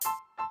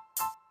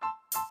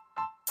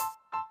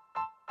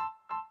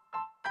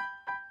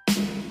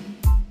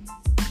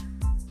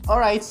All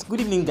right, good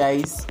evening,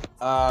 guys.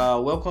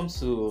 Welcome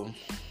to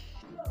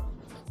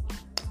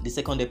the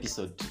second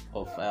episode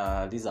of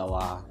this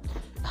our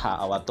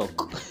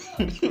talk.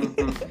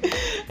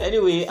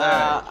 Anyway,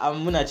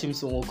 I'm Munachim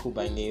Sonwoko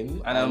by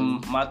name, and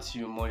I'm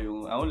Matthew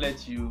Moyo. I won't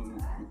let you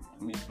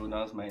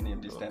mispronounce my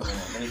name this time.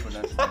 Let me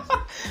pronounce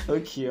it.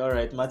 Okay, all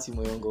right, Matthew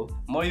Moyongo.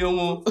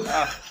 Moyongo.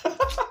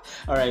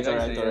 All right,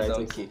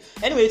 okay.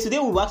 Anyway, today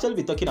we'll actually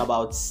be talking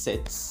about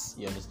sets.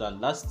 You understand?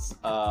 Last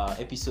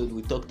episode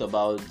we talked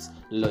about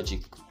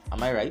logic.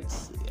 Am I right?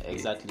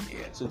 Exactly.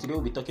 Yeah. So today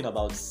we'll be talking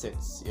about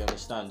sets. You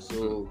understand?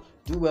 So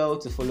do well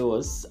to follow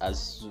us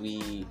as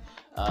we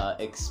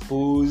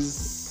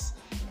expose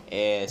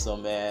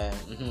some.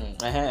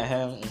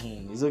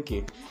 It's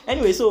okay.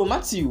 Anyway, so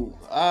Matthew,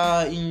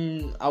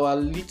 in my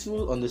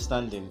little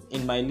understanding,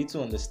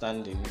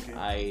 Okay.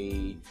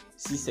 I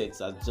see sets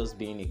as just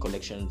being a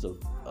collection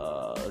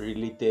of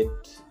related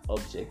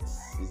objects.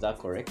 Is that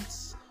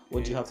correct?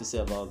 What do you have to say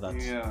about that?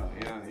 Yeah,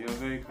 you're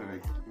very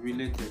correct.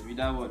 Related.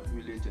 Without what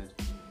related?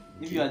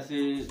 If you had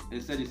said a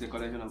set is a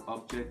collection of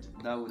objects,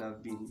 that would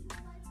have been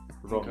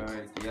Wrong.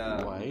 correct.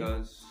 Yeah. Why?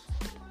 Because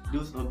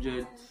those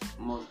objects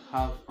must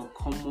have a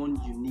common,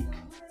 unique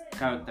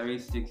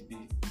characteristics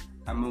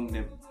among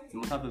them. They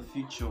must have a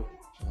feature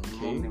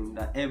among them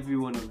that every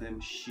one of them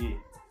share.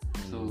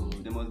 So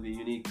they must be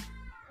unique.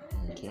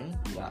 Okay.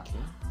 Yeah. Okay.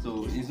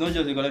 So it's not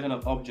just a collection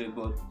of objects,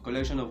 but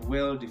collection of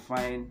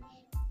well-defined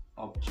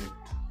objects.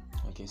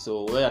 Okay,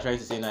 so what you're trying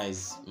to say now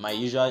is my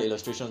usual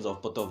illustrations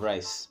of pot of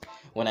rice.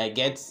 When I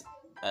get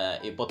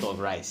a pot of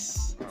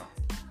rice,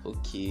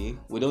 okay,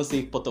 we don't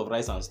say pot of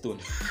rice and stone.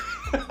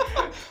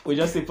 We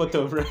just say pot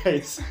of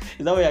rice.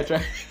 Is that what you're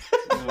trying?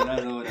 No,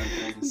 that's not what I'm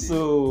trying to say.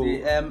 So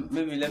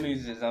maybe let me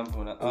use an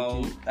example.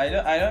 Okay.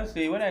 I don't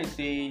say, when I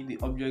say the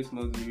objects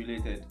must be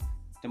related,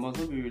 they must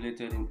not be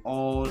related in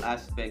all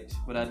aspects,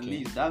 but at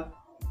least that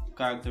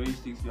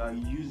characteristics you are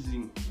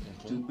using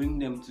to bring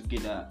them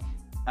together,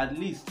 at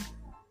least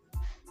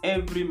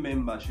every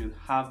member should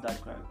have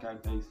that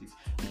characteristics.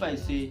 If I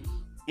say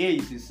A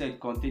is a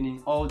set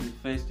containing all the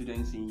first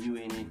students in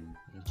UNA,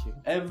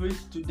 every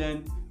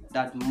student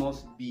that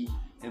must be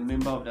a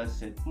member of that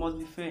set must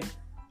be fair.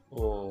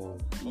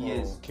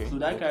 Yes. Okay. So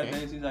that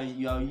characteristics that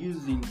you are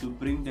using to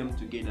bring them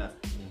together,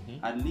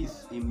 at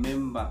least a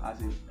member,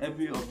 as in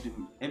every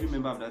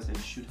member of that set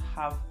should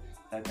have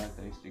that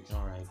characteristics.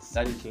 All right.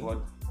 That is what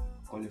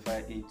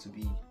qualifies A to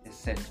be a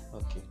set.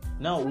 Okay.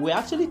 Now we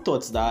actually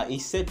thought that a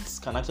set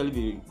can actually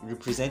be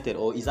represented,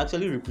 or is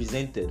actually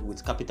represented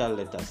with capital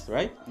letters,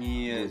 right?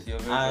 Yes, you're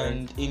very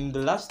And in the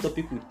last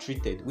topic we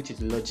treated, which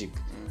is logic,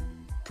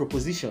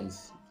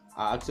 propositions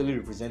are actually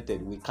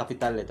represented with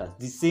capital letters,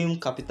 the same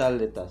capital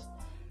letters.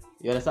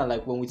 You understand?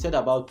 Like when we said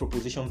about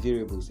proposition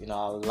variables in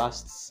our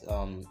last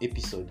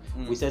episode,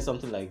 we said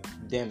something like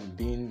them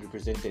being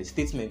represented,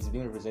 statements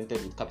being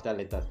represented with capital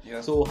letters.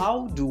 Yeah. So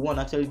how do one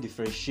actually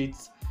differentiate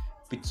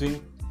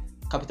between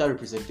capital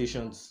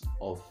representations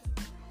of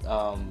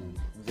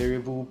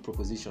variable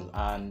propositions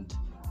and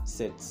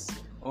sets?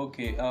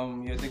 Okay,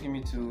 you're taking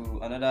me to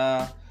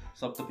another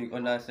subtopic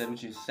under set,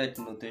 which is set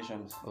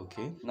notations.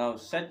 Okay. Now,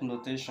 set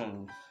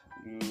notations,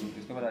 you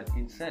discover that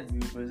in set we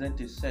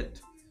represent a set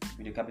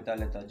with a capital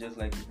letter, just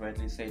like you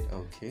rightly said.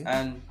 Okay.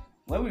 And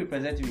when we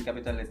represent it with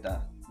capital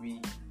letter,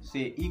 we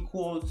say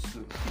equal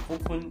to,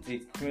 open a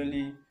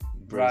curly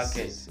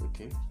bracket,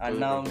 Okay. and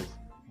now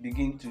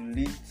begin to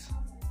list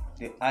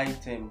the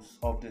items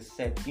of the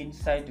set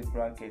inside the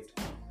bracket,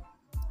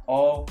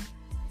 or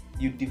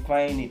you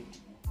define it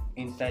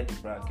inside the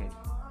bracket.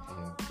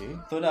 Okay.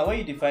 So now when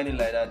you define it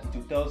like that, it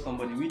will tell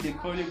somebody, with the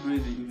curly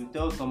braces, it will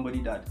tell somebody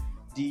that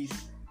this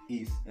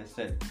is a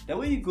set. Then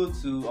when you go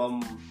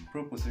to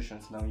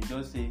propositions, now you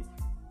just say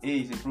A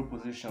is a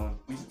proposition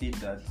which states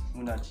that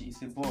Munachi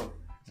is a boy.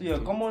 So your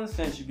common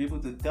sense should be able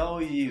to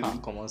tell you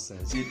common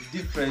sense. the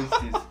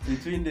differences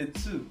between the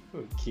two.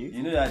 Okay.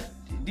 You know that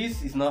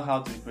this is not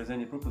how to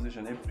represent a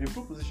proposition. A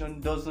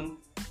proposition doesn't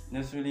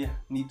necessarily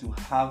need to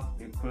have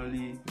a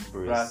curly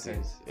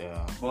bracket,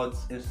 Yeah. but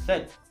a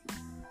set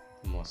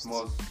Must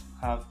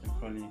have a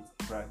curly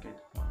bracket.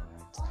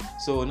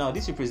 Alright. So now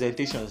these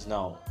representations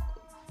now,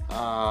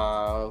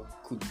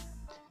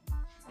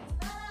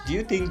 do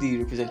you think the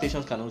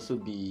representations can also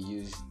be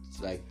used,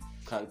 like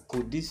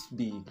could this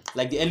be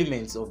like the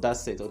elements of that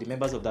set or the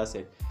members of that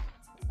set?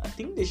 I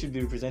think they should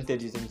be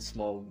represented using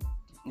small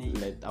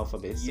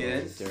alphabets.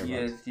 Yes.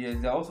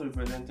 They're also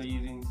represented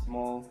using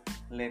small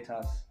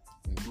letters.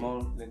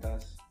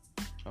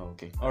 Oh,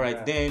 okay. All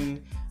right.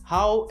 Then,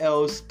 how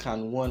else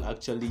can one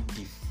actually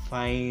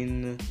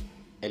define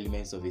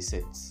elements of a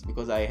set?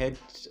 Because I heard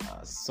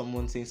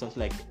someone saying something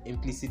like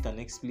implicit and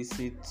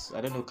explicit.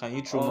 I don't know. Can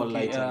you throw more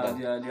light on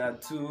that? There are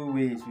two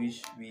ways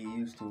which we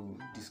use to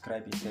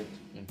describe a set.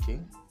 Okay.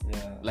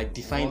 Yeah. Like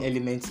define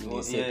elements in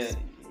a set.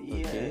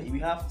 Yeah. We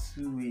have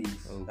two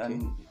ways. Okay.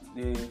 And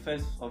the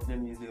first of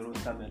them is the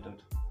roster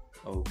method.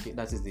 Okay,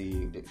 that is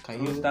the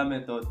can you Roster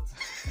method.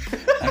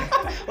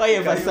 why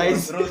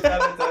emphasize Roster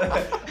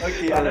method.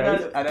 Okay,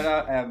 Alright.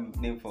 another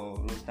name for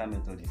roster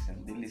method is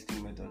the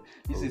listing method.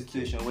 This is a Okay.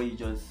 situation where you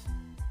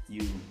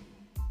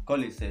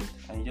call a set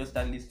and you just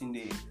start listing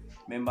the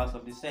members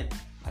of the set.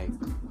 like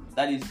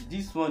That is,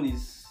 this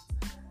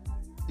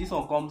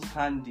one comes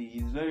handy.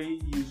 It's very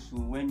useful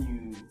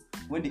when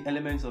the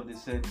elements of the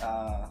set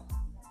are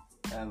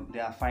they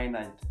are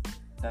finite.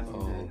 That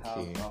means they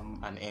have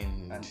an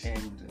end.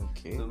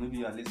 Okay. So maybe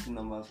you are listing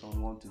numbers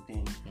from 1 to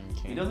 10.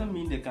 Okay. It doesn't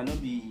mean they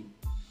cannot be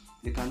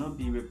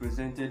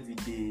represented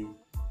with the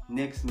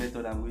next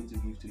method I'm going to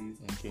give to you.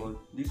 Okay. But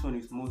this one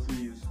is mostly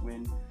used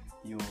when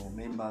your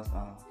members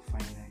are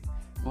finite.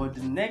 But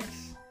the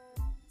next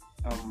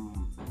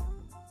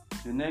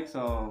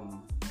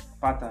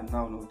pattern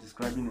now of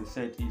describing a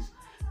set is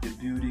the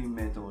building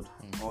method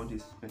or the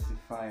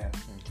specifier.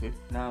 Okay.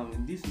 Now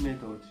in this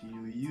method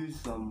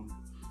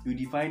you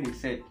define a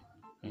set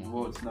in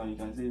words. Now you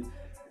can say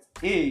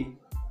A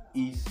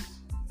is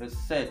a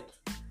set.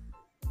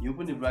 You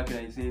open the bracket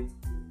and you say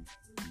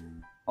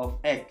of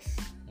X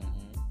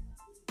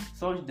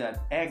such that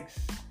X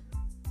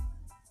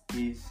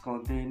is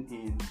contained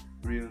in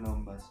real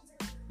numbers.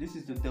 This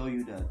is to tell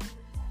you that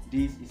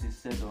this is a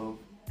set of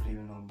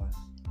real numbers.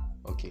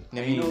 Okay.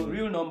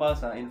 Real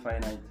numbers are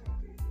infinite.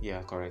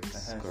 Yeah, correct.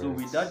 Correct. So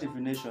with that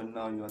definition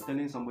now, you are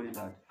telling somebody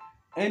that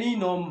any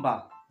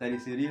number that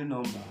is a real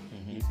number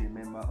is a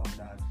member of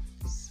that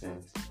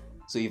set.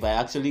 So if I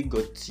actually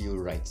got you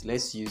right,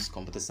 let's use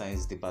computer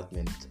science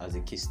department as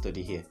a case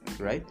study here,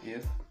 right?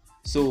 Yes.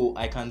 So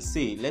I can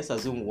say, let's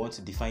assume we want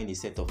to define a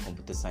set of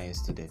computer science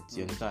students.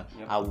 You understand?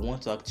 Yep. I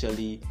want to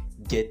actually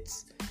get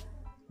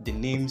the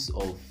names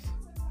of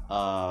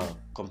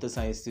computer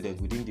science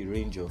students within the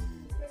range of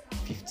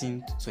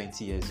 15 to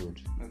 20 years old.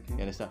 Okay. You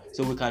understand?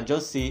 So we can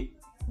just say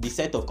the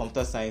set of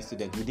computer science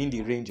students within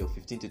the range of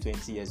 15 to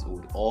 20 years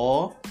old,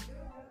 or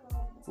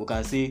we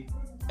can say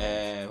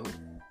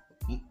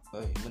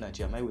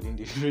Munachi, am I within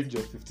the range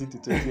of 15 to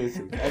 20 years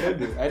old?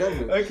 I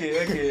don't know.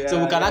 Okay.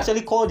 So we can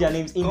actually call their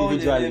names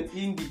individually.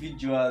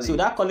 So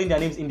that calling their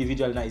names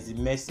individually now is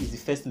the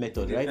first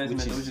method, right?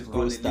 Which is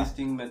called the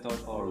listing method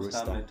or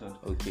roster method.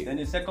 Okay. Then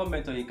the second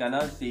method, you can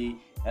now say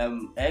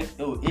A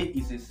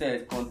is a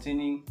set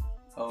containing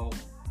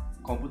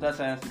computer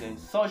science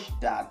students such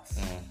that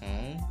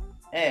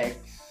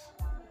X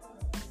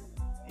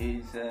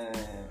is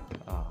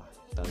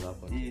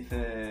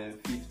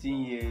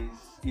 15 years.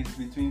 It's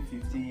between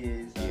 15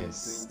 years and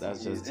yes, 20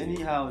 that's years. just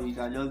Anyhow, you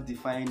can just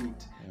define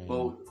it.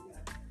 But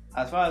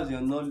as far as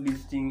you're not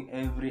listing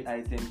every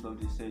item of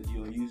the set,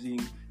 you're using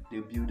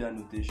the builder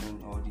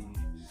notation or the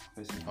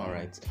specifier. All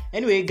right.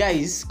 Anyway,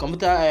 guys,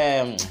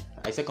 I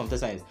said computer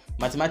science.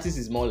 Mathematics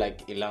is more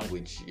like a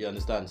language. You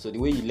understand? So the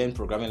way you learn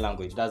programming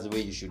language, that's the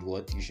way you should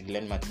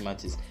learn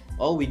mathematics.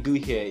 All we do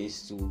here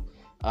is to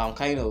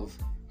kind of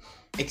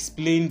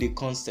explain the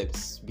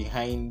concepts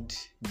behind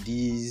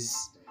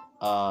these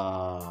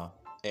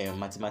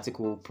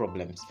mathematical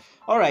problems.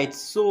 All right.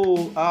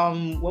 So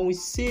when we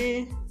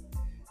say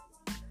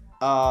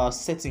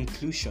set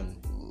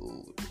inclusion,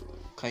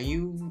 can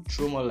you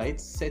throw more light?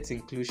 Set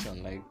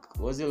inclusion, like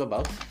what's it all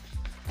about?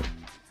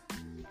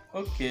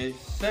 Okay,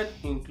 set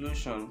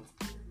inclusion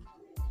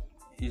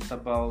is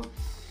about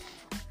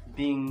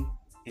being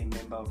a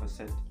member of a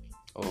set.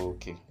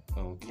 Okay.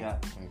 Yeah.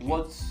 Okay.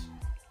 What's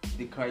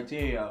the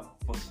criteria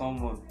for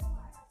someone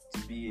to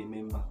be a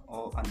member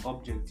or an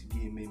object to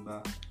be a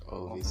member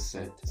of a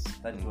set?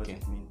 That is what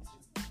it means.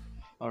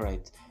 All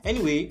right.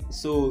 Anyway,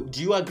 so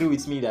do you agree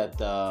with me that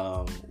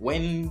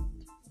when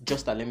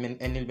just an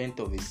element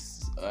of this,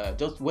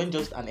 when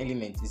just an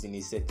element is in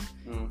a set,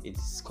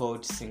 it's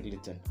called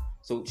singleton?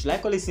 So should I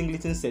call it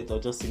singleton set or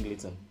just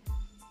singleton?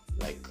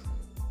 Like,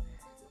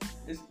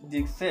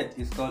 the set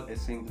is called a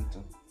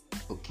singleton.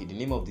 Okay, the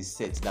name of the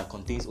set that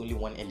contains only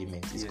one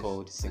element is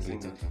called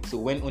singleton. So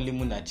when only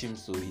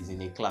Munachimso is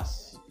in a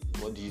class,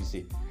 what do you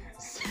say?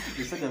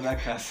 The set of that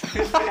class.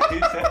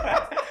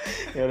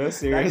 You're not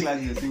serious. That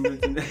class is a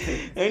singleton.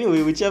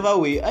 Anyway, whichever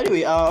way.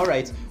 Anyway, all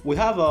right. We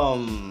have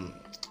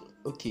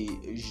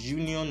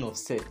union of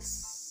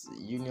sets.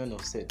 Union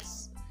of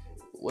sets.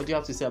 What do you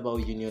have to say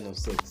about union of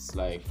sets?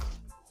 Like,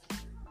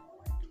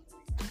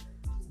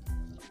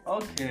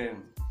 okay,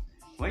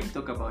 when you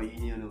talk about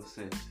union of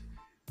sets,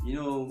 we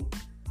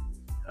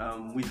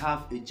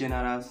have a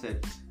general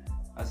set.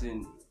 As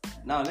in,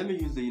 now let me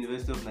use the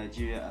University of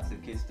Nigeria as a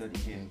case study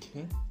here.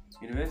 Okay.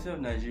 University of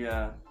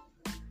Nigeria.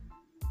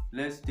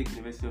 Let's take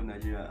University of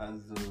Nigeria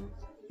as the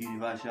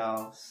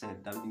universal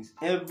set. That means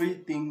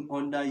everything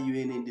under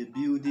UNN, the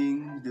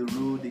building, the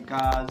road, the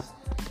cars,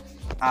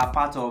 are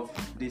part of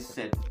this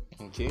set.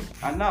 Okay.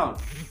 And now,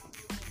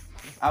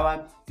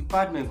 our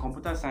department,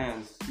 computer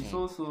science, is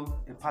also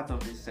a part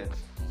of this set.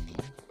 Okay.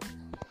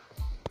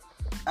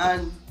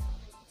 And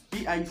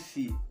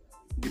PIC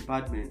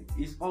department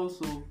is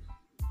also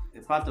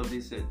a part of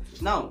this set.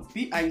 Now,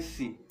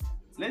 PIC,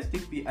 let's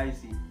take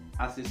PIC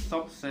as a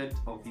subset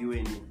of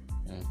UNA.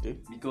 Okay.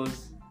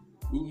 Because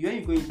when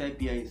you go inside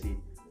PIC,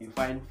 you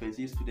find first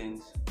year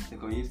students,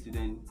 second year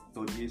students,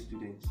 third year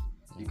students.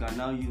 You can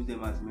now use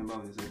them as a member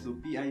of the set. So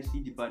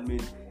PIC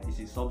department is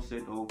a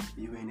subset of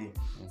UNA.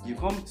 You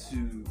come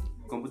to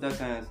computer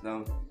science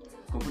now.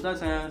 Computer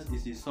science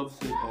is a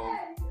subset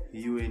of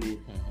UNA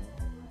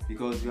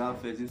because you have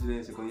first year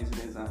students, second year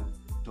students, and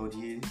third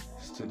year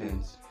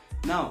students.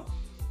 Now,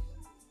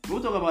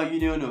 we'll talk about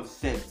union of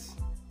sets.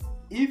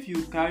 If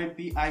you carry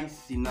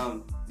PIC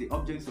now, the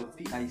objects of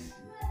PIC and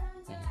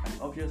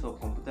the objects of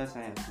computer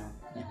science now,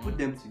 you put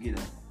them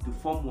together to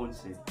form one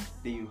set,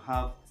 then you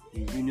have a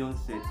union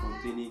set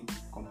containing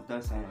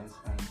computer science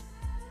and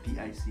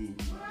PIC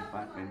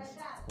departments.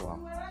 Wow.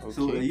 Okay.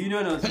 So a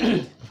union of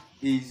set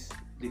is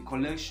the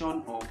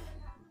collection of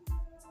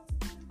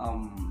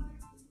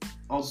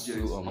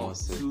objects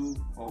of two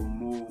or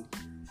more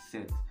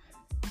sets.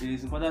 It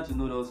is important to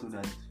note also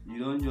that you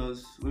don't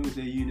just, when we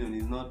say union,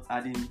 is not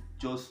adding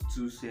just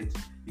two sets.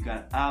 You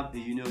can have a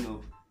union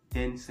of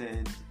 10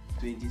 sets,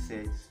 20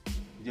 sets,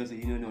 just a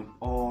union of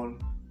all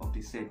of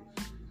the sets.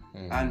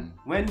 And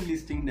when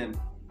listing them,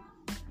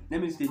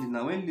 let me state it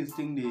now. When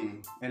listing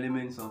the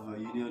elements of a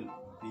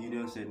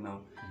union set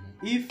now,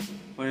 if,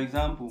 for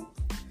example,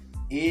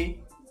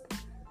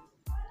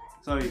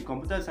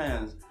 computer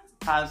science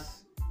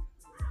has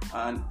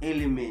an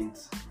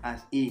element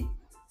as A,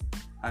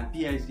 and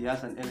PIC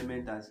has an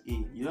element as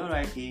A, you don't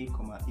write A,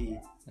 comma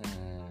A.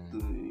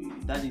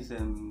 That is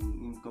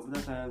in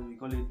computer science we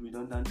call it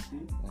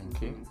redundancy.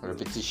 Okay.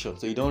 Repetition.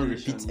 So you don't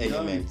repeat elements. You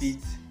don't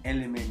repeat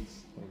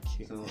elements.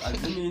 Okay. So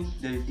assuming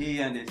there is A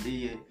and there's A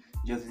here,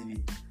 just leave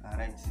it and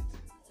write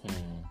it.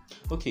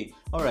 Okay.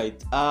 All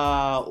right.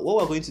 What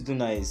we're going to do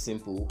now is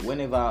simple.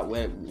 Whenever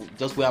where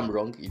I'm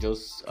wrong, you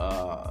just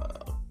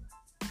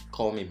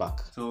call me back.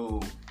 So,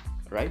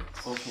 right?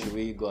 Okay. Should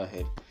we go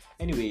ahead?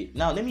 Anyway,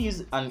 now let me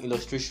use an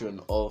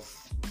illustration of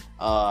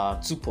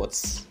 2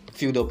 pots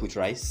filled up with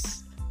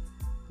rice.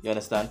 You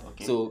understand?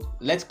 Okay. So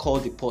let's call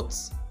the pot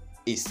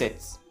a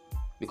set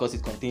because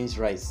it contains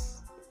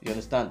rice. You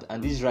understand?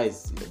 And these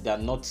rice, they are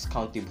not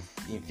countable,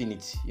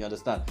 infinite. You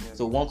understand? Yeah.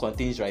 So one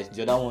contains rice,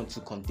 the other one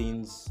too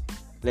contains,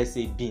 let's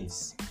say,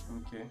 beans.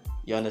 Okay.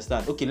 You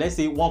understand? Okay, let's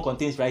say one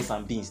contains rice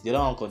and beans, the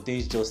other one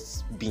contains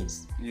just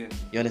beans. Yeah.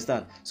 You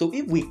understand? So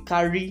if we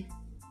carry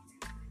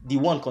the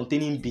one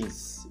containing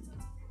beans,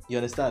 you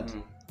understand,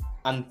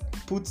 and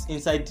put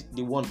inside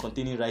the one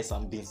containing rice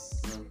and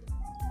beans,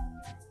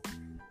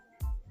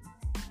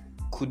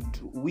 could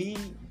we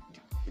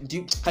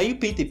can you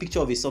paint a picture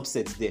of a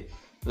subset there,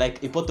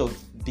 like a pot of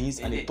beans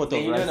and a pot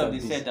of rice and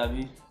beans? Set,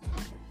 Abby.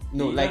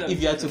 No, like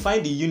if you had to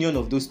find the union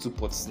of those 2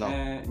 pots now,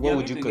 what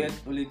would you call it?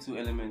 Get only 2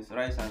 elements,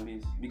 rice and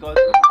beans, because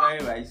if you carry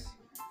rice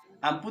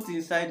and put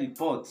inside the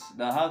pot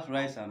that has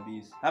rice and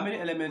beans, how many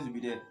elements will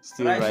be there?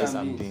 Still rice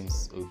and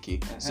beans.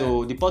 Okay.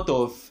 So the pot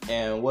of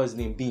what's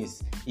the name,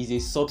 beans, is a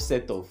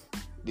subset of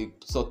the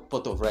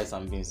pot of rice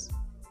and beans.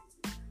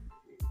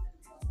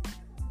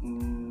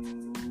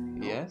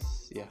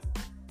 Yes. Yeah.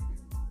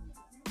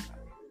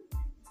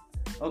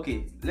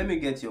 Okay, let me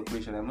get your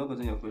question. I'm not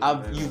getting your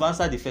question. You've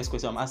answered the first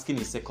question. I'm asking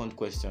a second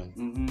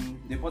question.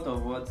 The pot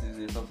of what is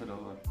a subset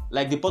of what?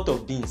 Like the pot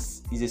of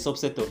beans is a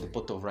subset of the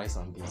pot of rice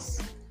and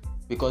beans,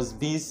 because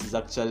beans is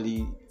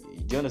actually.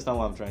 Do you understand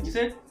what I'm trying to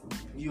say? You said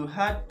you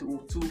had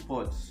 2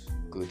 pots.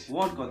 Good.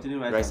 One containing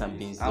rice and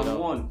beans, and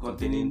one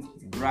containing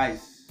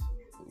rice.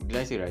 Did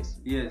I say rice?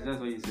 Yes, that's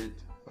what you said.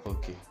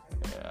 Okay.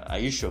 Are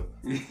you sure?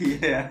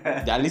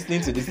 Yeah. They are listening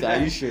to this. Are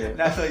you sure?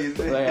 That's what you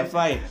said. Well,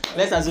 fine.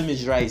 Let's assume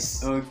it's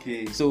rice.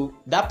 Okay. So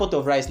that pot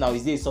of rice now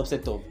is a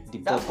subset of the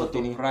pot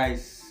containing of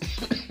rice.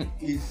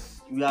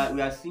 Is we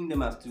are seeing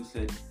them as 2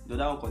 sets. The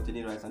other one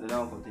containing rice and the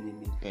other one containing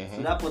meat.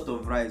 So that pot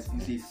of rice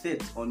is a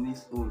set on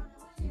its own.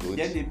 Good.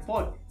 Then the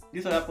pot,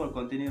 this other pot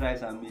containing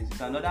rice and beans,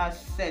 is another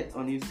set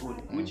on its own,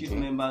 which its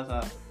members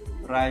are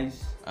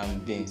rice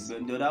and beans.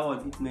 The other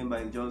one, each member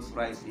is just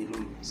rice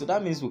alone. So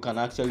that means we can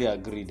actually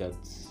agree that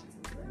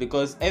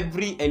because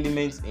every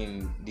element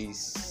in the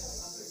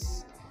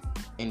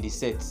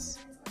sets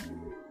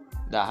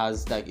that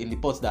has, like in the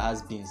pot that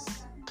has beans,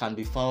 can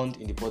be found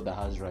in the pot that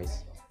has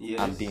rice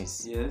and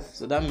beans. Yes.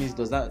 So that means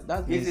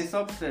that means it's a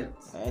subset,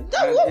 and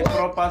a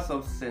proper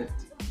subset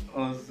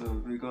also,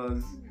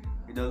 because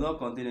it does not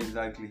contain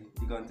exactly.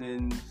 It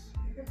contains.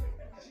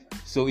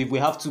 So if we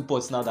have 2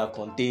 pots now that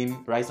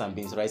contain rice and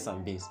beans,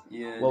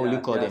 yeah, what will you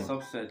call them?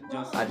 Subset.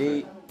 Just are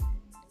they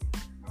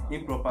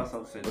improper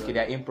subsets? Okay, they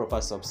are improper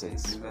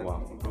subsets. Exactly.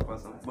 Wow. Improper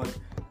subsets. But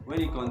when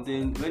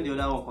the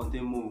other one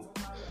contain more,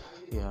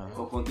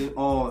 or contain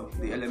all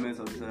the elements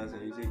of this other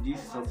set, you say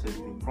this subset is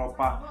a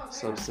proper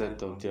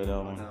subset of the other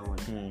one.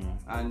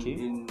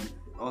 And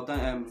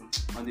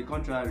on the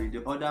contrary,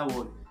 the other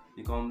one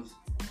becomes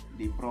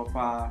the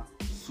proper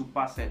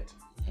superset.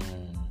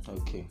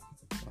 Okay.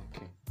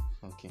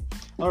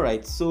 All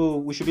right. So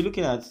we should be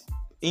looking at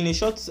in a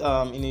short,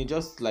 in a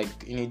just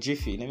like in a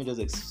jiffy, let me just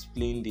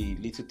explain the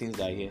little things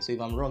that are here. So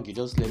if I'm wrong, you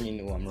just let me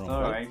know I'm wrong.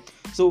 All right.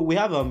 So we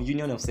have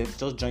union of sets,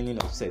 just joining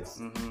of sets.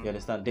 You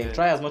understand? Then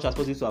try as much as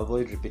possible to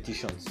avoid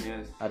repetitions.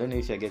 Yes. I don't know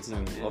if you're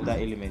getting me of that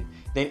element.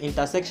 Then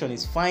intersection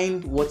is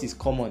find what is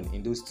common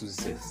in those two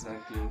sets.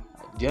 Exactly.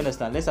 Do you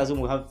understand? Let's assume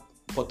we have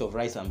pot of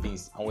rice and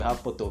beans, and we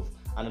have pot of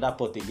another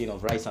pot again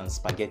of rice and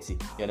spaghetti.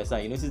 You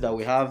understand? You notice that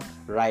we have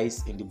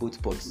rice in the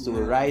both pots. So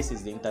rice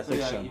is the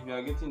intersection. So if you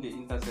are getting the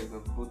intersection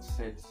of both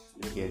sets,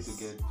 you're going to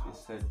get a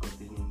set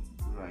containing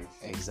rice.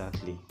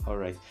 Exactly. All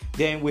right.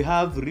 Then we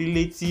have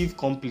relative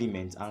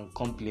complement and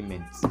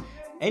complement.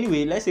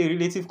 Anyway, let's say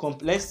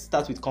let's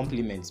start with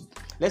complements.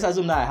 Let's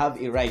assume that I have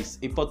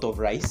a pot of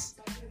rice.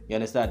 You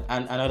understand?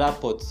 And another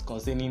pot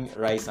containing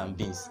rice and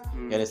beans.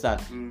 You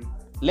understand?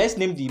 Let's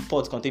name the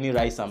pot containing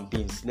rice and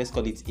beans. Let's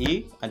call it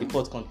A, and the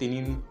pot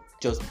containing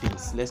just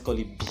beans. Let's call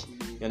it B.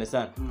 You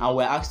understand? And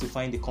we're asked to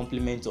find the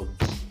complement of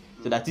B.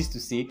 So that is to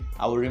say,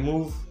 I will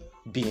remove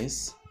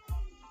beans.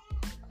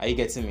 Are you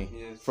getting me?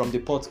 Yes. From the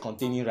pot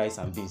containing rice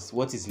and beans.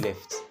 What is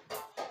left?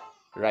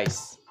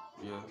 Rice.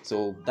 Yeah.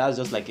 So that's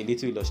just like a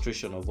little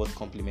illustration of what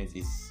complement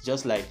is.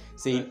 Just like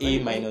saying A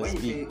minus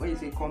B. When you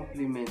say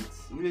complement,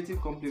 relative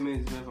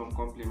complement is different from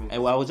complement. I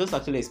was just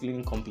actually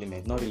explaining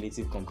complement, not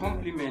relative complement.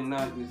 Complement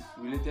now is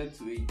related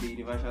to the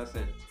universal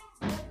set.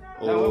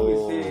 Now when we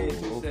say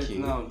two sets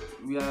now,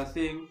 we are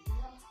saying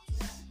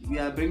we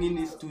are bringing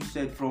these two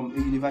sets from a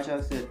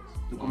universal set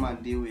to come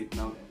and deal with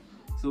now.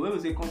 So when we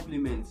say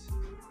complement,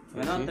 we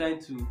are now trying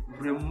to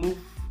remove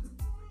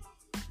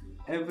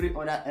every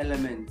other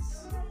element.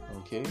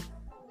 Okay.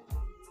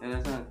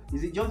 Understand?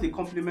 Is it just the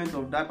complement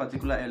of that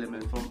particular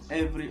element from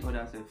every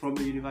other set, from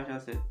the universal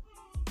set?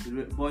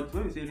 But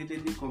when we say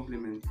relative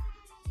complement,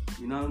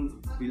 you now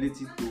relate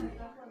it to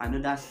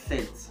another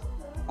set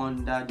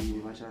under the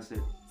universal set.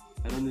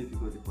 I don't know if you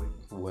got the point.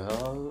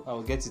 Well,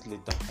 I'll get it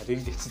later. I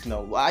didn't get it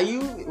now. Are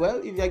you?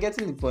 Well, if you're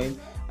getting the point.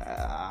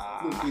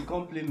 Look, the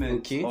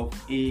complement of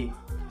a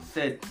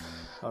set.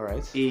 All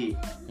right. A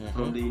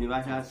from the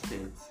universal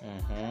set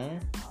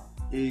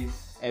is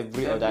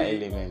every other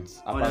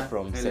element apart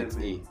from set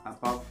A.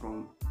 Apart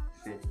from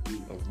set A.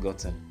 I've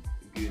gotten.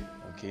 Good.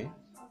 Okay.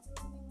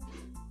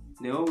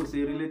 They always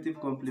say relative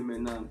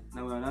complement now.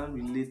 Now we are now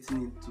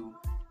relating it to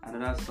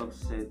another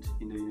subset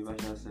in the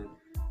universal set.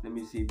 Let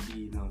me say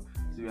B now.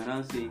 So we are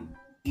now saying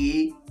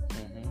A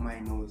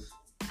minus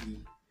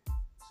B.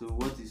 So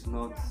what is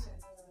not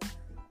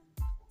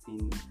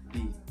in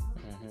B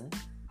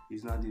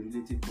is now the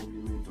relative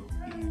complement of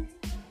A and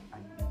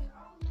B.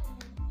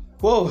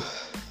 Whoa.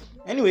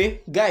 Anyway,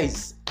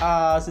 guys,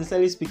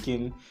 sincerely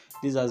speaking,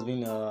 this has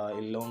been a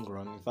long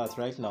run. In fact,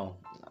 right now,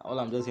 all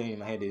I'm just hearing in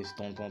my head is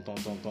ton.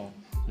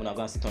 When I'm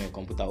gonna sit on your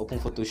computer, open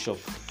Photoshop.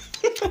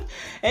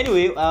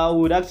 Anyway, we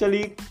would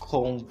actually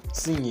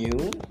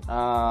continue.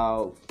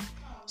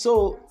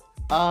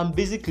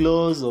 Basic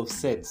laws of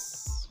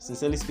sets.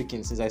 Sincerely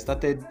speaking, since I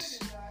started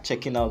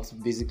checking out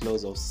basic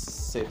laws of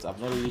sets, I've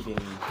not really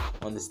been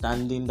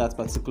understanding that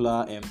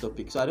particular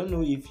topic. So I don't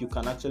know if you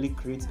can actually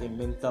create a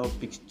mental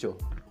picture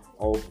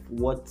of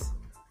what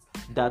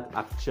that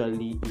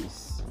actually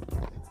is.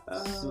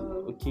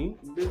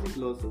 Basic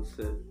laws of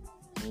set.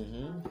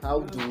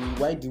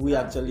 Why do we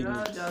actually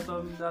need?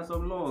 There are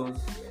some laws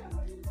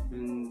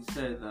in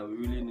set that we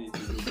really need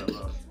to look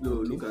about.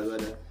 Look at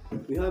that.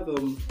 We have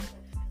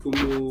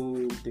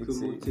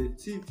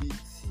commutativity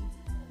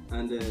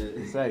and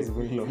this is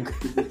very long.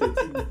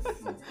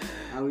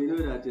 And we know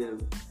that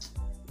if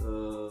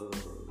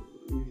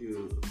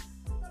you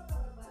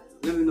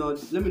let me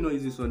not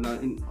use this one now.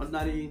 In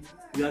ordinary,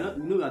 we are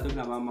talking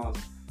about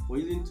math. We're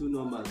using two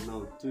numbers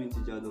now, two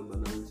integer numbers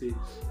now. We say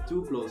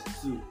 2 plus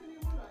 2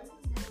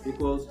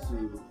 equals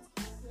to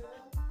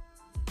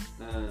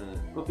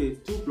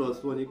 2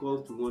 plus 1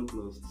 equals to 1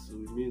 plus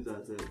 2. It means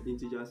that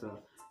integers are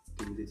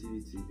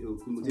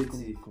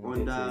commutative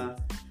under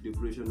the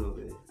operation of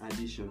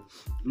addition.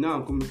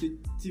 Now,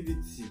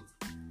 commutativity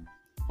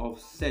of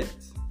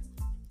set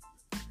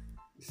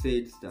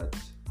says that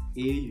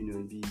A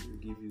union B will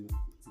give you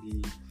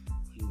B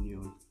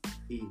union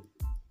A.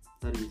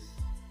 That is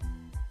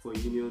for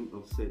union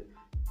of set.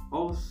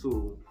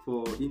 Also,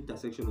 for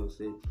intersection of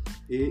set,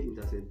 A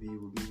intersect B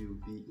will give you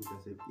B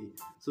intersect A.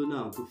 So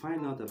now, to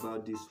find out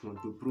about this one,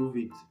 to prove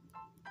it,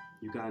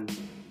 you can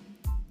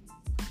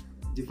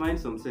define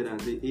some set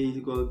and say A is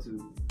equal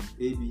to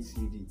A, B,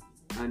 C, D,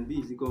 and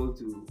B is equal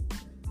to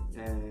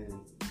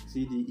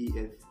C, D, E,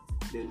 F.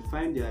 Then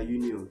find their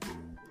union.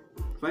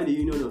 Find the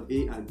union of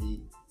A and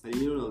B, and the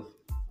union of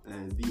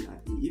B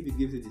and E. If it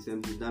gives you the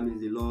same thing, that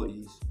means the law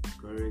is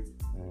correct.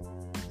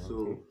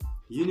 So,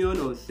 union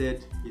of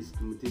set is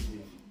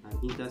commutative,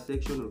 and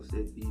intersection of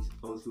set is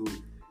also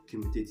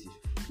commutative.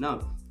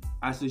 Now,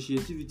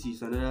 associativity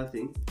is another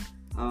thing.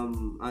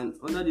 And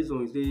under this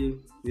one,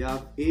 we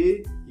have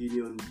A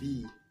union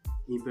B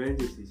in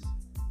parentheses.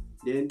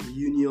 Then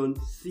union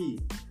C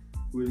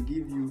will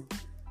give you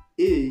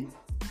A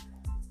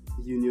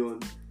union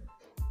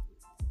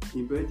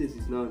in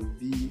parentheses now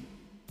B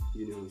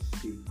union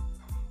C.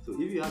 So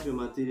So if you have your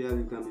material,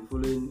 you can be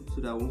following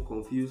so that it won't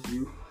confuse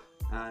you.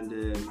 And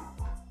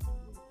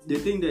the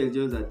thing there is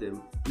just that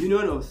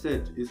union of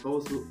set is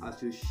also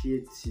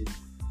associative,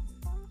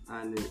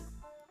 and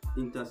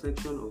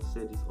intersection of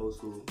set is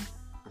also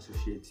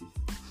associative.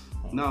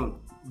 Now,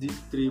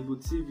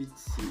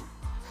 distributivity.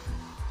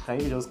 Can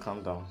you just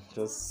calm down?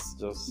 Just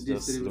slow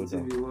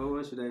down.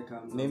 What should I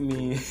calm down? Let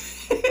me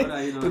What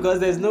are you not because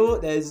there's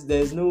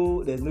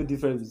no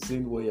difference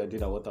between what you're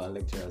doing and what our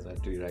lecturers are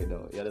doing right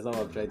now. You understand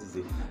what I'm trying to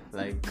say?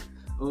 Like,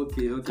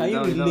 okay. Can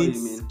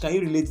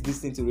you relate this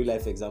thing to real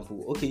life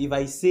example? Okay, if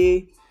I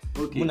say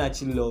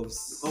Munachi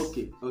loves.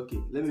 Okay.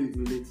 Let me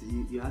relate to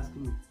you. You're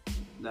asking me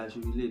that I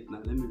should relate now.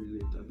 Let me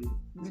relate a bit.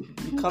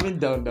 You're coming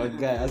down,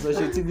 guy.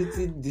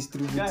 Associativity,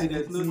 distributivity. Guy,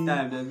 there's no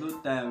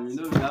time. You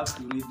know, we have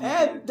to read.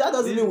 That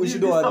doesn't mean we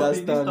should not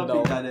understand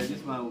now.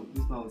 This man will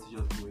teach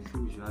us more. So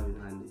we should have it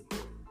handy.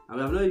 And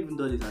we have not even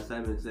done this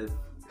assignment itself.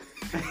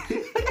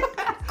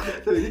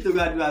 So we need to go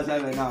and do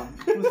assignment now.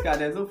 Fuska,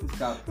 there's no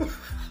Fuska.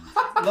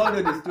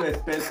 London is too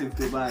expensive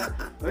to buy.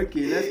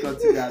 Okay, let's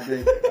continue that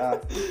then.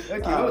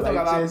 Okay, we'll talk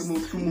about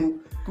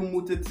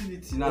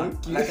commutativity now.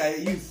 Okay. Like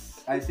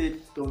I said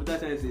computer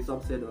science is a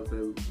subset of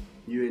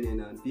UNN,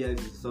 and PIC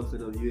is a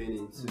subset of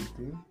UNN too.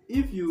 Okay.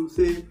 If you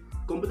say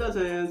computer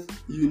science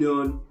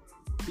union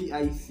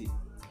PIC,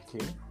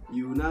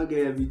 you will now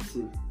get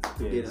everything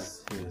together.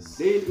 Yes.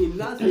 Then in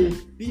last say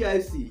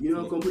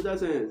PIC, computer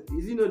science,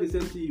 is it not the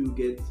same thing you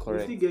get?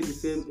 Correct. You still get the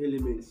same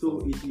element, so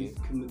it is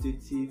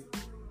commutative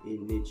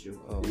in nature.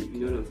 Okay. You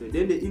know what I'm saying?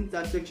 Then the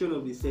intersection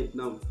of the set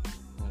now.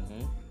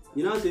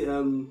 You know say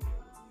okay,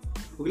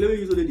 let me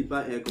use only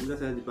the computer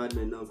science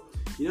department now.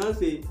 You know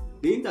say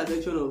the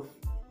intersection of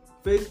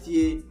first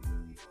year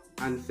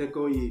and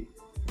second year.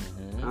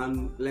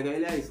 And like I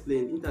earlier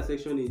explained,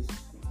 intersection is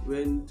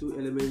when two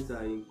elements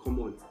are in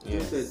common.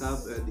 Yes. Two sets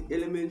have the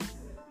elements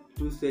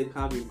two sets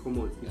have in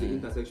common is the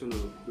intersection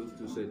of those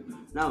two sets.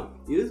 Now,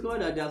 you discover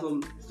that there are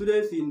some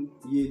students in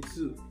year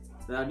 2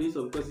 that are doing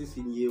some courses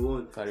in year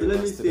 1. So let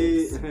me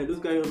say those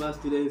carryover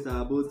students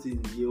are both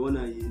in year 1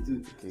 and year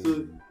 2. Okay.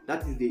 So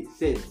that is the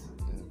set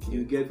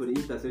you get for the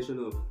intersection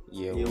of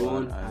year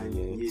 1 and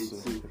year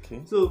 2.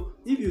 Okay. So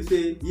if you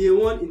say year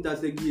 1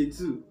 intersect year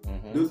 2,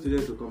 those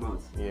students will come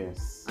out.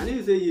 Yes. And if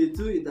you say year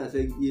 2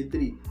 intersect year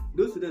 3,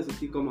 those students will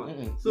still come out.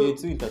 So year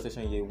 2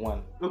 intersection year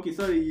 1. Okay,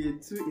 sorry, year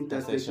 2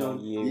 intersection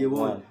year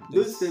 1.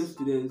 Those same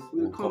students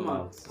will come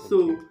out. Okay.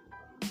 So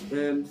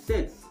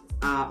sets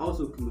are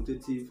also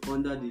commutative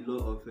under the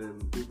law of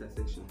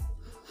intersection.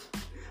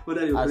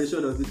 Under the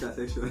operation of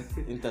intersection.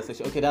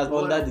 Intersection. Okay, that's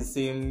under the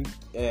same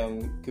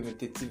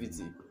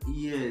commutativity.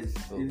 Yes,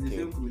 it's the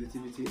same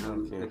commutativity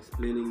I'm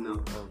explaining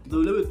now. So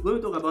let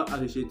me talk about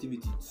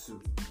associativity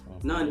too.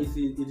 Now it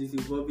is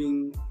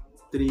involving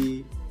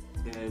 3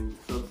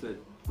 subsets.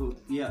 So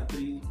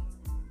 3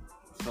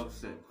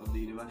 subsets of the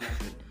universal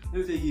set.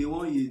 Let me say year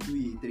 1, year 2,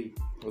 year 3.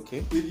 Okay.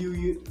 If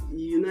you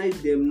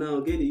unite them now,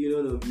 get the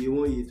union of year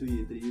 1, year 2,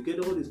 year 3, you get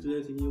all the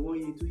students in year 1,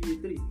 year 2, year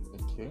 3.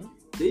 Okay.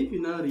 Then if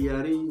you now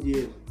rearrange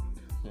them,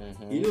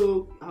 you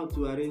know how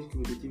to arrange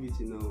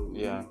commutativity now.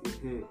 Yeah.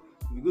 If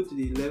you go to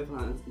the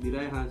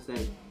right hand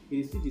side,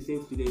 you see the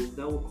same students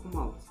that will come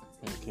out.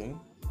 Okay.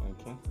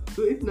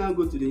 So if now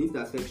go to the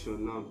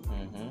intersection now,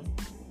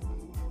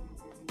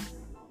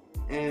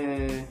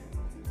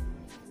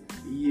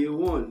 year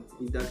 1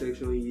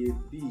 intersection year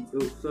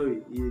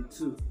year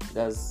 2.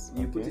 That's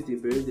you put it in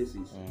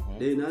parentheses.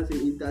 Then you now say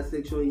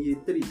intersection year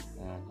 3.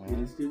 It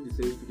is still the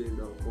same students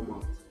that will come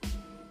out.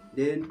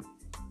 Then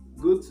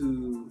go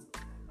to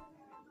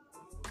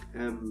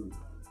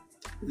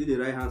the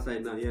right hand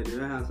side now. Yeah, the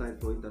right hand side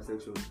for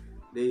intersection.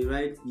 Then you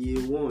write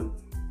year 1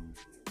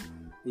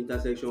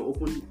 intersection,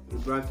 open a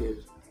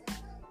bracket,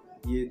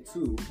 year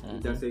 2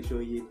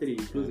 intersection year 3,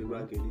 close the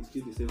bracket. It's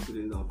still the same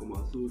students that will come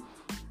out. So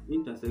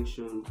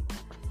intersection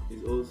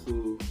is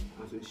also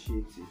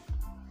associative.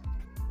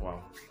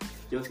 Wow.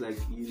 Just like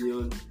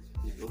union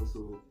is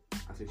also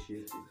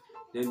associative.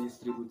 Then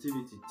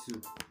distributivity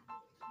too.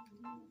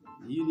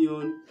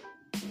 Union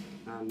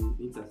and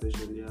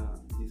intersection, they are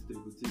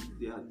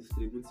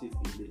distributive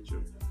in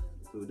nature.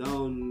 So that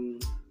one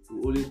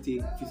will only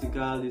take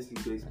physical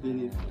lessons to explain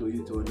it to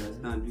you to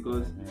understand,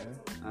 because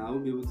I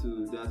won't be able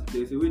to.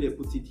 There's a way they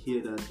put it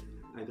here that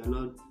I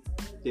cannot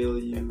tell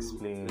you.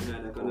 Explain.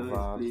 I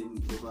cannot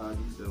explain over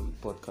this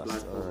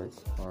podcast.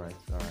 All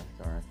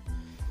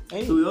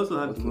right. So we also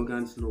have the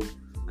Morgan's law,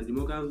 and the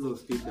Morgan's law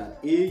states that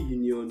A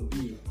union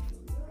B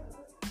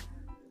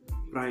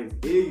prime,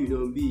 A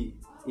union B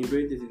in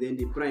parentheses, then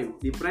the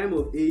prime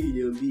of A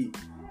union B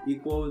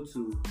equal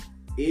to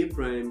A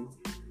prime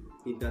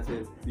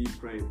intersect B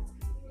prime.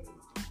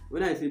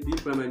 When I say B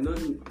prime, I not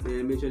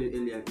mentioned it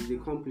earlier, it's a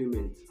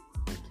complement.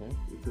 Okay.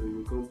 So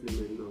it's a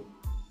complement now.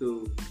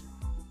 So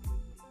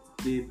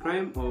the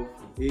prime of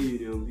A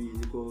union B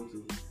is equal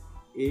to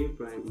A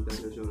prime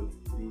intersection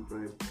B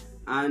prime,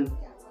 and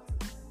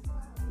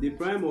the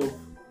prime of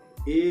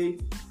A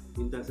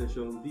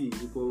intersection B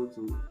is equal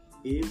to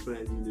A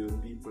prime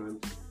union B prime.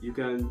 You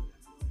can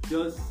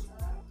just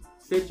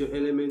set your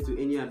element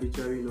to any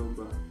arbitrary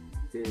number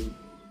then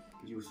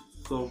you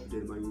solve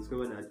them and you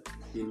discover that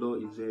the law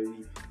is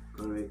very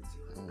correct.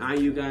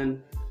 And you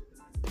can,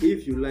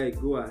 if you like,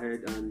 go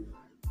ahead and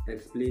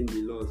explain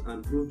the laws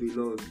and prove the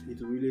laws. It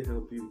will really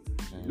help you.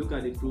 Look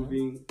at the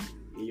proving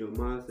in your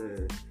math.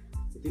 I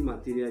think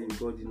material you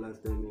got it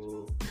last time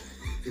or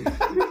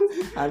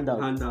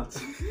handout.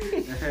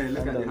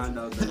 Look at the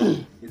handout.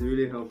 It will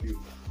really help you.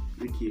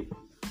 Okay.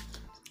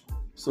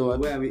 So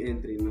where are we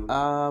entering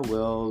now?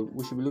 Well,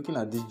 we should be looking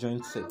at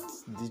disjoint set.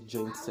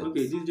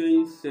 Okay,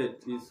 disjoint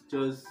set is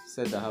just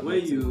set that have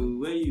when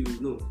you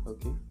know.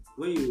 Okay.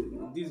 When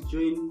you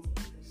disjoint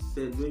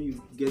set, when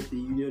you get the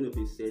union of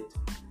a set.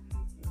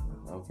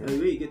 Okay. And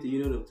when you get the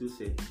union of two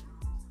sets,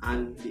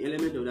 and the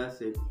element of that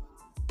set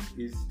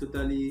is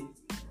totally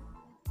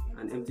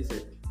an empty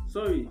set.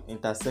 Sorry.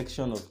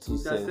 Intersection of two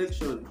sets.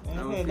 Intersection.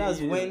 That's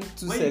when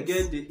two when sets. You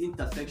get the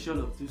intersection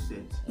of two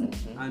sets,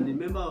 and the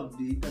member of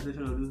the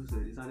intersection of those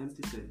sets is an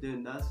empty set,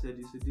 then that set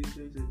is a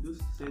disjoint set. Those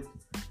sets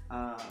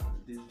are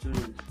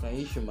disjoint. Can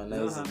you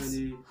humanize don't have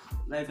any,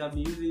 like I've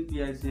been using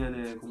PIC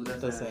and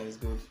computer science.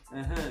 Good.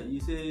 You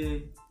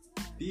say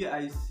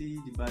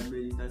PIC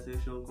department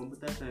intersection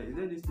computer science. Is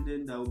there any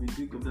student that will be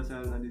doing computer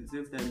science and at the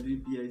same time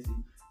doing PIC?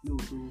 No,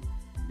 so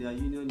their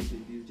union is a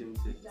disjoint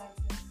set.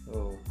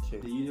 Okay.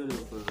 The union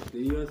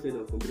set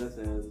of computer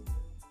science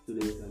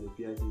students and the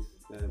PIC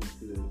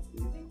students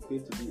is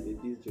going to be a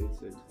disjoint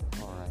set.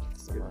 Alright.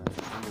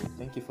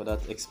 Thank you for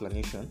that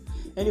explanation.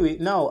 Anyway,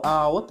 now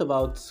what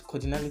about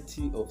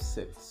cardinality of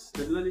sets?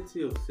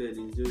 Cardinality of set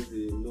is just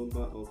the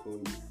number of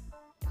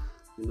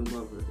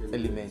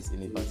elements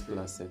in a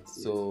particular set.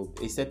 Yes. So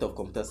a set of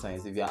computer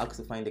science, if you are asked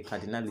to find the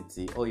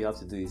cardinality, all you have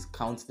to do is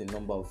count the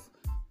number of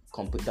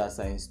computer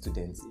science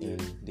students in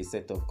the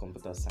set of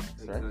computer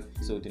science, right?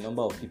 Exactly. So the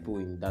number of people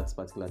in that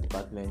particular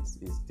department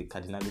is the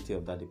cardinality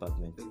of that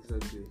department.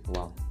 Exactly.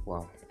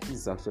 Wow. This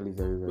is actually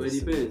very, very Well,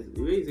 it depends.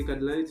 When it's the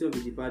cardinality of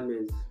the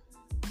department,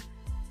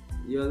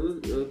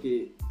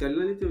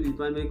 cardinality of the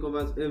department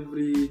covers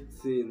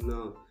everything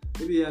now.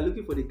 Maybe you are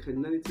looking for the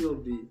cardinality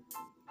of the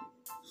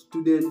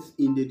students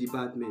in the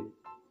department.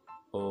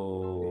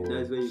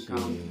 That's where you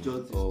count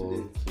just the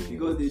students.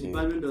 Because the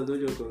department does not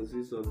just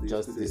consist of the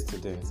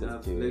students. They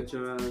have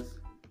lecturers,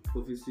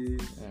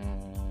 offices,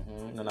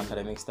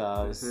 non-academic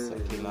staffs,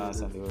 cleaners,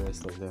 and the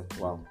rest of them.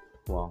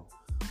 Wow.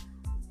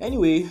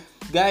 Anyway,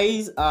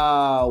 guys,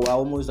 we're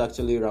almost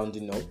actually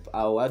rounding up.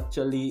 I'll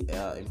actually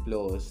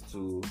implore us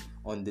to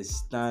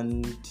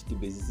understand the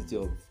basicity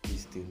of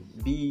this thing.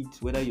 Be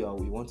it whether you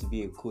want to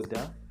be a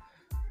coder,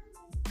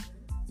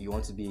 you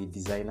want to be a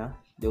designer.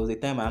 There was a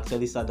time I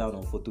actually sat down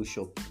on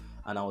Photoshop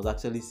and I was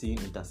actually seeing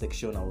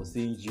intersection, I was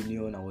seeing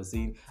union, there was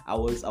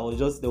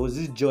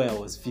this joy I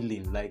was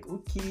feeling, like,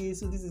 okay,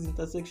 so this is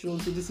intersection,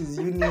 so this is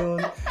union.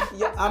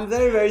 Yeah, I'm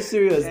very, very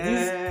serious.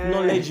 This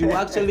knowledge, you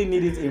actually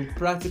need it in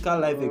practical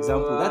life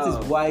example. That is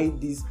why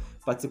this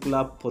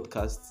particular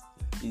podcast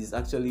is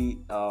actually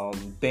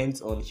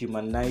bent on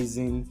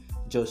humanizing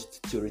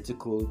just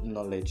theoretical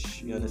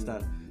knowledge. You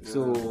understand?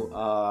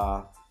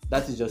 So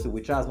that is just,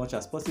 we try as much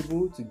as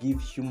possible to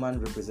give human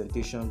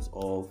representations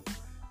of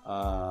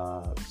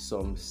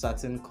some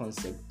certain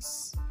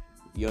concepts.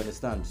 You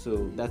understand?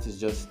 So that is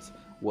just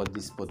what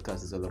this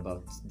podcast is all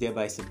about,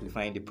 thereby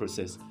simplifying the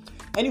process.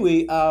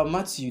 Anyway,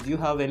 Matthew, do you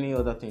have any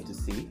other thing to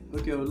say?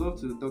 Okay, I would love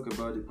to talk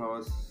about the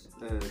power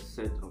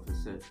set of a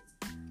set.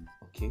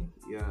 Okay.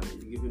 Yeah,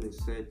 you're given a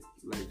set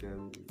like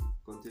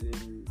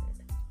containing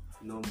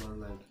numbers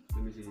like,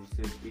 let me say,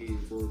 set A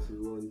equals to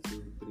 1,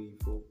 2, 3,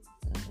 4.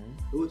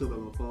 We'll talk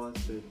about power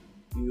set.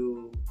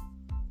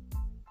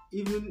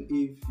 Even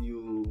if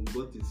you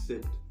got a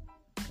set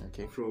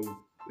from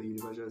a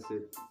universal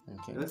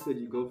set, that set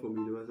you got from a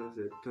universal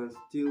set can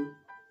still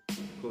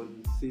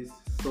consist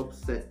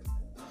subset.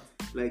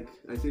 Like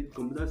I said,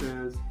 computer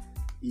science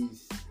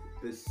is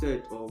a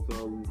set of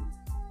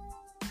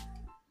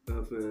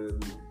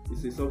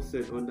it's a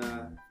subset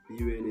under the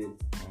UNN.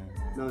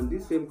 Now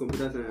this same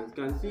computer science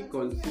can still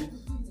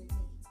consist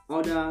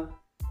other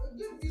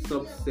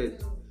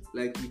subset.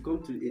 Like you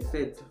come to a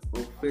set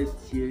of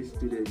first year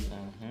students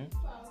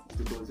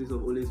to consist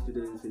of only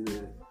students in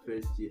the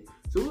first year.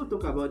 So we'll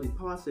talk about the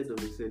power set of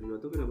a set. We are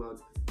talking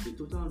about the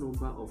total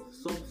number of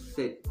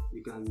subset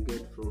you can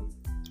get from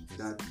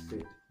that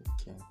set.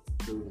 Okay.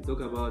 So we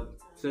talk about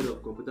set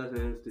of computer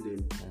science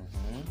students.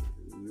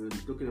 We're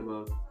talking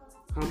about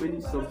how many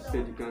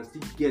subsets you can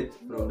still get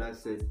from that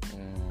set.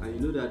 And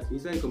you know that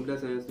inside computer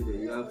science student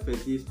you have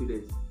first year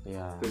students.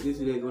 First year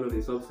student is one of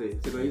the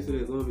subsets. Second year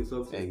student is one of the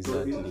subsets.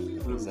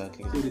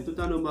 Exactly. So the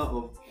total number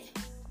of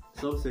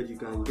subsets you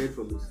can get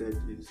from the set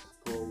is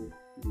called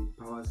the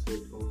power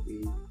set of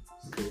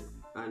a set.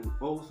 And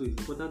also it's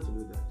important to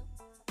know that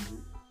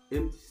an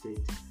empty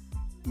set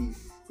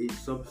is a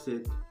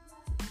subset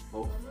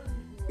of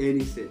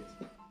any set.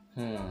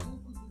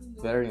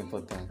 Very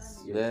important.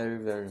 Yes. Very,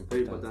 very important.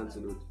 Very important to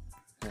note.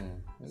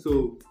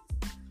 So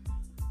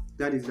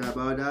that is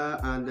about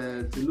that.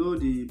 And to know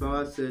the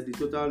power set, the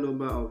total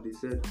number of the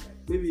set.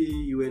 Maybe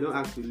you were not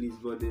asked to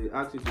list, but they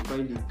asked you to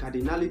find the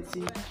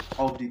cardinality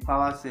of the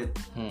power set.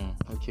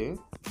 Okay.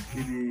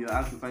 Maybe you're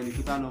asked to find the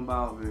total number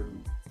of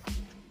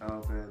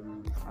how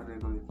do I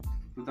call it?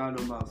 Total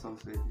number of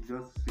subsets. You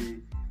just say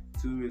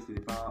 2 raised to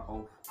the power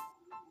of.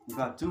 In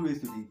fact, 2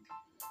 raised to the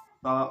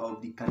power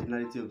of the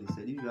cardinality of the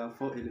set. If you have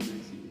 4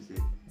 elements in the set,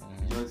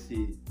 you just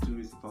say 2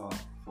 raised to the power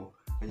of 4,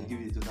 and you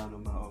give it the total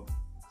number of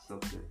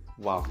subsets.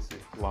 Wow.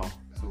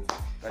 So,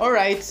 all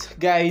right,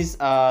 guys.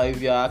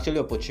 If you are actually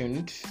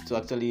opportune to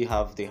actually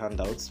have the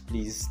handouts,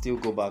 please still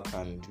go back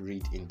and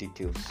read in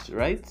details,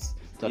 right?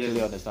 To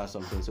actually understand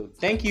something. So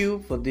thank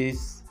you for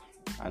this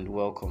and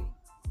welcome.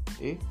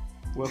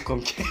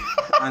 Welcome.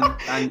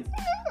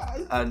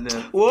 and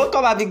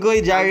welcome. I've been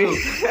going, Jerry.